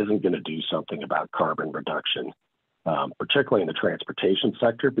isn't going to do something about carbon reduction, particularly in the transportation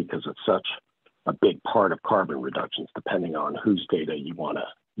sector, because it's such a big part of carbon reductions, depending on whose data you want to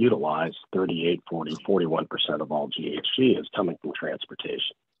utilize, 38, 40, 41% of all GHG is coming from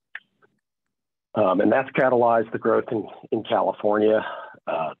transportation. And that's catalyzed the growth in California.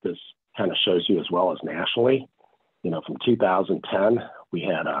 This kind of shows you as well as nationally. From 2010, we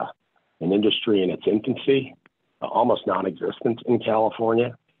had an industry in its infancy, almost non-existent in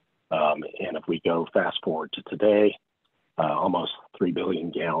California. And if we go fast forward to today, almost 3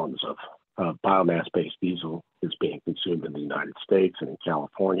 billion gallons of biomass-based diesel is being consumed in the United States, and in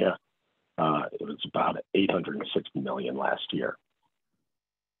California, it was about 860 million last year.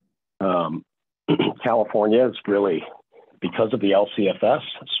 California is really, because of the LCFS,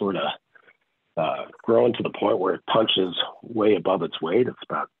 sort of grown to the point where it punches way above its weight. It's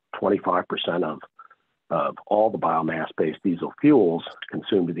about 25% of all the biomass-based diesel fuels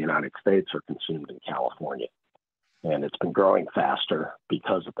consumed in the United States are consumed in California. And it's been growing faster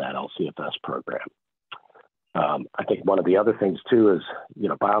because of that LCFS program. I think one of the other things too is,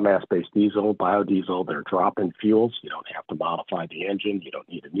 biomass-based diesel, biodiesel, they're drop-in fuels. You don't have to modify the engine. You don't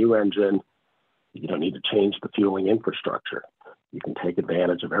need a new engine. You don't need to change the fueling infrastructure. You can take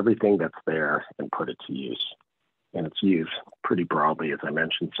advantage of everything that's there and put it to use. And it's used pretty broadly, as I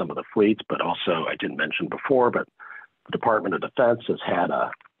mentioned, some of the fleets, but also I didn't mention before, but the Department of Defense has had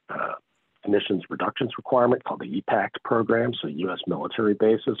a emissions reductions requirement called the EPACT program. So U.S. military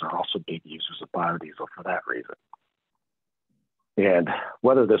bases are also big users of biodiesel for that reason. And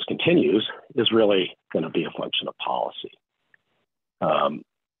whether this continues is really going to be a function of policy.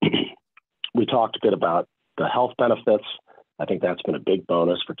 We talked a bit about the health benefits. I think that's been a big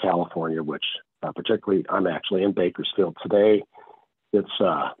bonus for California, which particularly, I'm actually in Bakersfield today. It's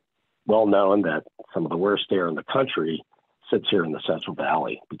well known that some of the worst air in the country sits here in the Central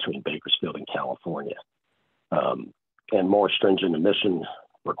Valley between Bakersfield and California. And more stringent emission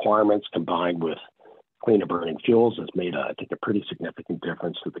requirements combined with cleaner burning fuels has made, I think, a pretty significant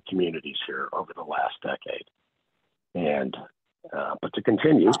difference to the communities here over the last decade. And but to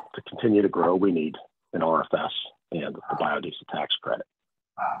continue to grow, we need an RFS and the biodiesel tax credit.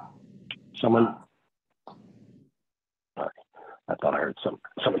 Someone, sorry, I thought I heard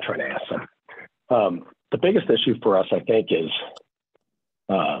someone trying to ask something. The biggest issue for us, I think, is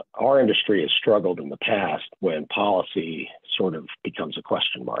our industry has struggled in the past when policy sort of becomes a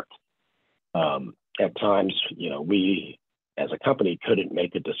question mark. At times, we as a company couldn't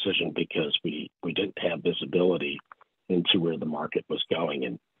make a decision because we didn't have visibility into where the market was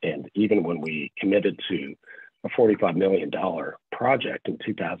going. And even when we committed to a $45 million project in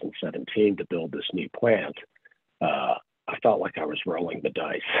 2017 to build this new plant, I felt like I was rolling the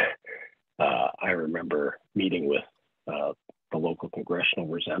dice. I remember meeting with the local congressional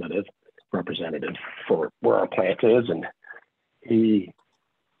representative for where our plant is, and he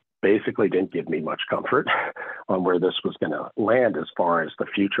basically didn't give me much comfort on where this was going to land as far as the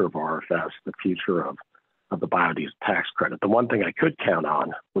future of RFS, the future of the biodiesel tax credit. The one thing I could count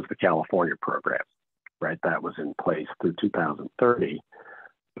on was the California program, right? That was in place through 2030.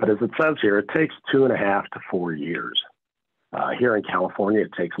 But as it says here, it takes 2.5 to 4 years. Here in California,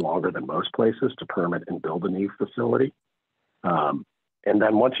 it takes longer than most places to permit and build a new facility. And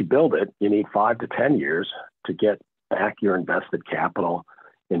then once you build it, you need 5 to 10 years to get back your invested capital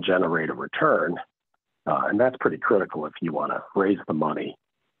and generate a return. And that's pretty critical if you want to raise the money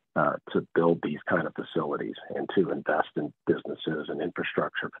to build these kind of facilities and to invest in businesses and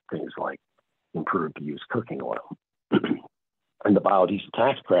infrastructure for things like improved use cooking oil. And the biodiesel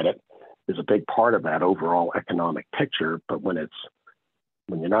tax credit is a big part of that overall economic picture. But when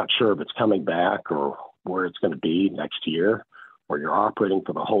you're not sure if it's coming back or where it's going to be next year, or you're operating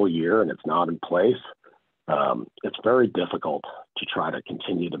for the whole year and it's not in place, it's very difficult to try to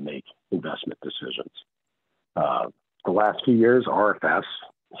continue to make investment decisions. The last few years, RFS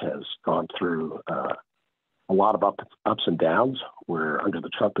has gone through a lot of ups and downs, where under the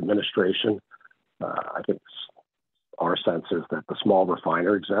Trump administration, I think our sense is that the small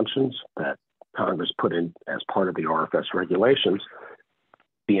refiner exemptions that Congress put in as part of the RFS regulations,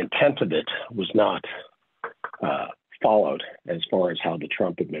 the intent of it was not followed as far as how the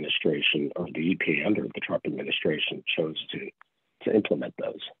Trump administration or the EPA under the Trump administration chose to implement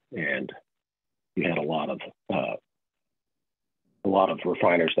those. And you had a lot of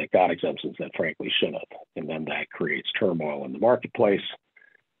refiners that got exemptions that frankly should have, and then that creates turmoil in the marketplace.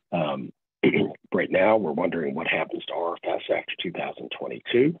 Right now, we're wondering what happens to RFS after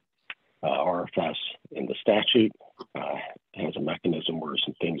 2022. RFS in the statute has a mechanism where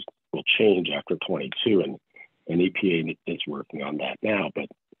some things will change after 22, and EPA is working on that now. But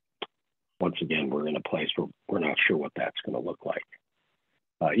once again, we're in a place where we're not sure what that's going to look like.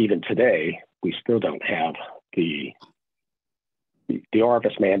 Even today, we still don't have the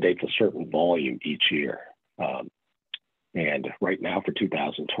RFS mandates a certain volume each year. And right now for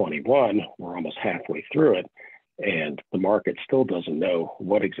 2021, we're almost halfway through it, and the market still doesn't know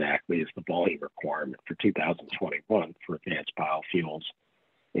what exactly is the volume requirement for 2021 for advanced biofuels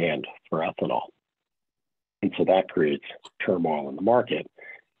and for ethanol. And so that creates turmoil in the market,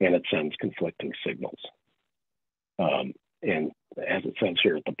 and it sends conflicting signals. And as it says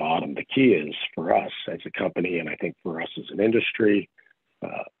here at the bottom, the key is for us as a company, and I think for us as an industry,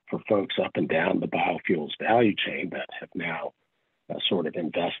 for folks up and down the biofuels value chain that have now sort of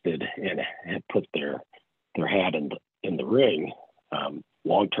invested and have put their hat in the ring,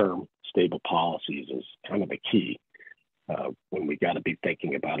 long-term stable policies is kind of the key when we got to be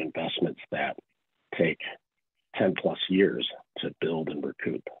thinking about investments that take 10 plus years to build and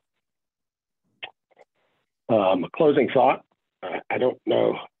recoup. A closing thought, I don't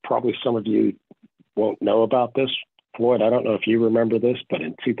know, probably some of you won't know about this. Floyd, I don't know if you remember this, but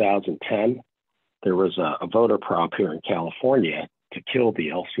in 2010, there was a voter prop here in California to kill the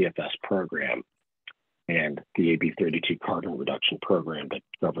LCFS program and the AB 32 carbon reduction program that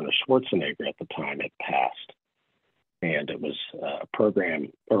Governor Schwarzenegger at the time had passed. And it was a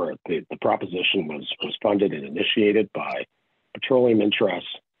program, or the proposition was funded and initiated by petroleum interests.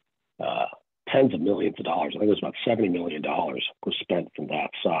 Tens of millions of dollars, I think it was about $70 million was spent from that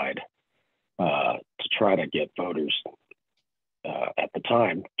side to try to get voters at the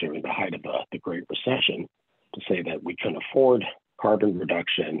time, during the height of the Great Recession, to say that we couldn't afford carbon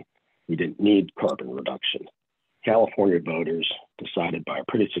reduction, we didn't need carbon reduction. California voters decided by a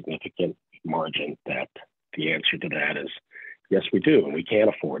pretty significant margin that the answer to that is, yes, we do, and we can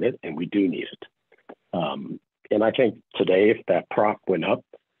afford it, and we do need it. And I think today, if that prop went up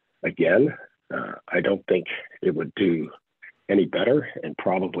again, I don't think it would do any better, and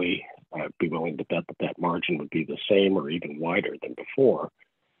probably I'd be willing to bet that that margin would be the same or even wider than before.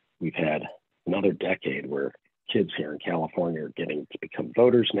 We've had another decade where kids here in California are getting to become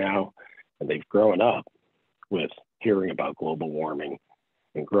voters now, and they've grown up with hearing about global warming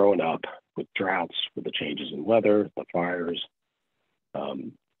and growing up with droughts, with the changes in weather, the fires.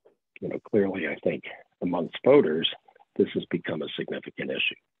 Clearly, I think amongst voters, this has become a significant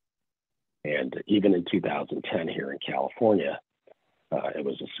issue. And even in 2010 here in California, it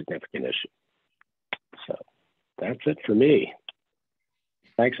was a significant issue. So that's it for me.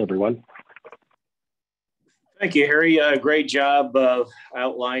 Thanks, everyone. Thank you, Harry. Great job of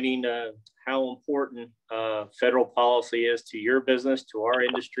outlining how important federal policy is to your business, to our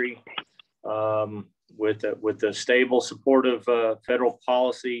industry. With the stable, supportive federal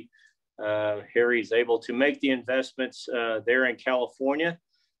policy, Harry's able to make the investments there in California.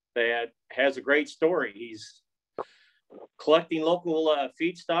 That has a great story. He's collecting local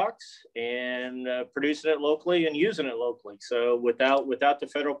feedstocks and producing it locally and using it locally. So without the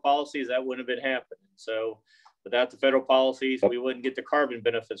federal policies, that wouldn't have been happening. So without the federal policies, we wouldn't get the carbon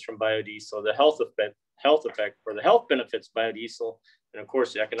benefits from biodiesel, the health effect or the health benefits of biodiesel, and of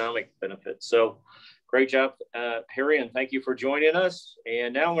course the economic benefits. So great job, Harry, and thank you for joining us.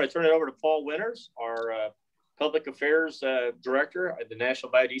 And now I'm going to turn it over to Paul Winters, our Public Affairs Director at the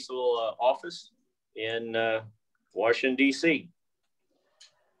National Biodiesel Office in Washington, D.C.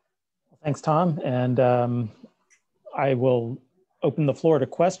 Thanks, Tom. And I will open the floor to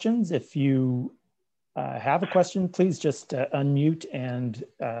questions. If you have a question, please just unmute and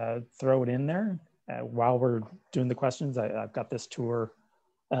throw it in there. While we're doing the questions, I've got this tour,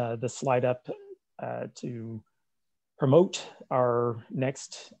 the slide up to promote our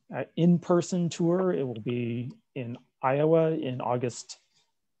next in-person tour. It will be in Iowa in August.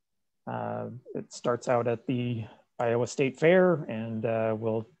 It starts out at the Iowa State Fair, and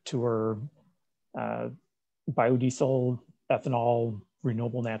we'll tour biodiesel, ethanol,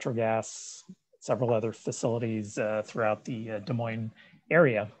 renewable natural gas, several other facilities throughout the Des Moines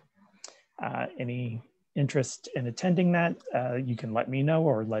area. Any interest in attending that, you can let me know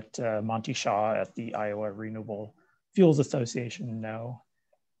or let Monty Shaw at the Iowa Renewable Fuels Association know.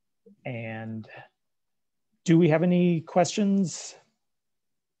 And do we have any questions?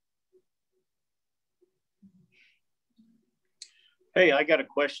 Hey, I got a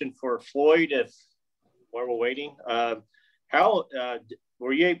question for Floyd while we're waiting. How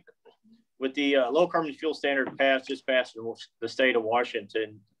were you, with the low carbon fuel standard just passed in the state of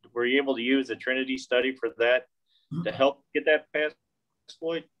Washington, were you able to use the Trinity study for that to help get that passed,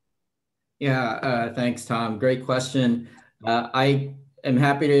 Floyd? Yeah, thanks, Tom. Great question. I am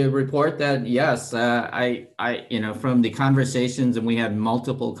happy to report that, yes, from the conversations, and we had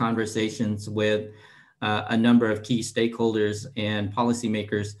multiple conversations with a number of key stakeholders and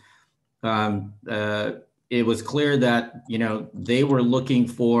policymakers, it was clear that, they were looking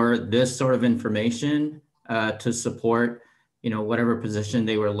for this sort of information to support, whatever position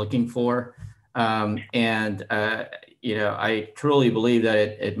they were looking for. I truly believe that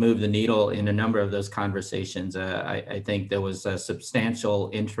it moved the needle in a number of those conversations. I think there was a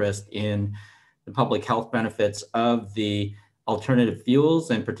substantial interest in the public health benefits of the alternative fuels,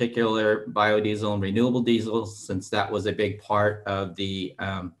 in particular biodiesel and renewable diesel, since that was a big part of the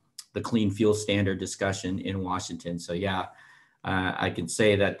clean fuel standard discussion in Washington. So yeah, I can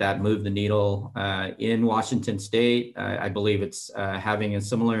say that moved the needle in Washington State. I believe it's having a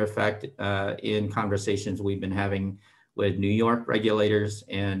similar effect in conversations we've been having with New York regulators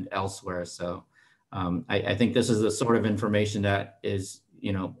and elsewhere. So I think this is the sort of information that is,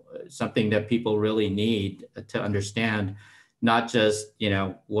 something that people really need to understand, not just,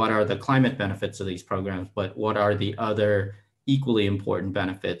 what are the climate benefits of these programs, but what are the other equally important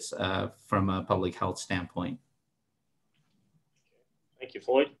benefits from a public health standpoint. Thank you,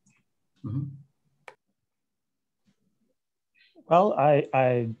 Floyd. Mm-hmm. Well,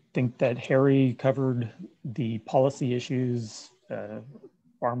 I think that Harry covered the policy issues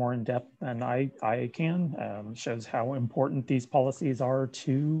far more in depth than I can. Shows how important these policies are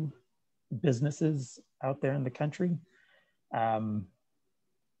to businesses out there in the country. I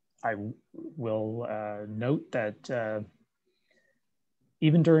will note that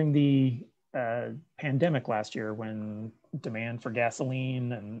even during the pandemic last year, when demand for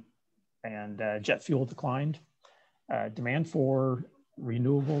gasoline and jet fuel declined, demand for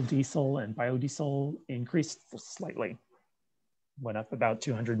renewable diesel and biodiesel increased slightly, went up about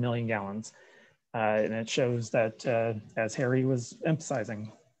 200 million gallons. And it shows that, as Harry was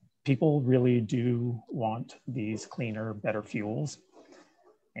emphasizing, people really do want these cleaner, better fuels.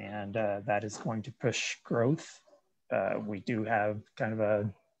 And that is going to push growth. We do have kind of a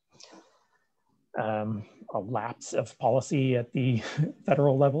lapse of policy at the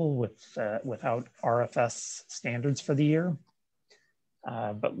federal level without RFS standards for the year.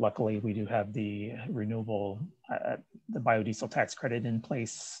 But luckily we do have the renewable, the biodiesel tax credit in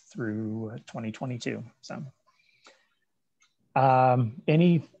place through 2022. So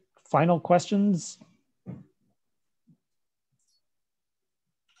any final questions?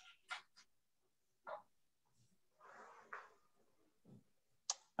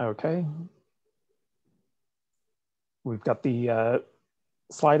 Okay. We've got the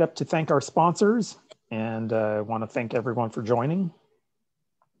slide up to thank our sponsors, and I want to thank everyone for joining.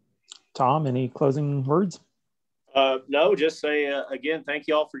 Tom, any closing words? No, just say again, thank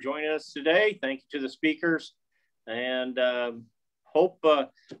you all for joining us today. Thank you to the speakers, and hope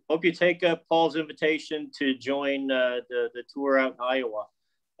you take up Paul's invitation to join the tour out in Iowa,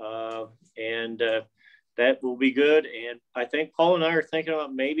 and that will be good. And I think Paul and I are thinking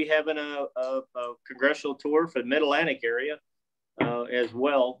about maybe having a congressional tour for the Mid-Atlantic area as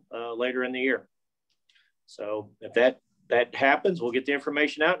well later in the year. So if that happens, we'll get the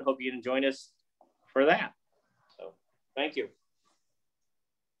information out and hope you can join us for that. So thank you.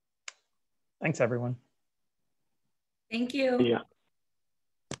 Thanks, everyone. Thank you. Yeah.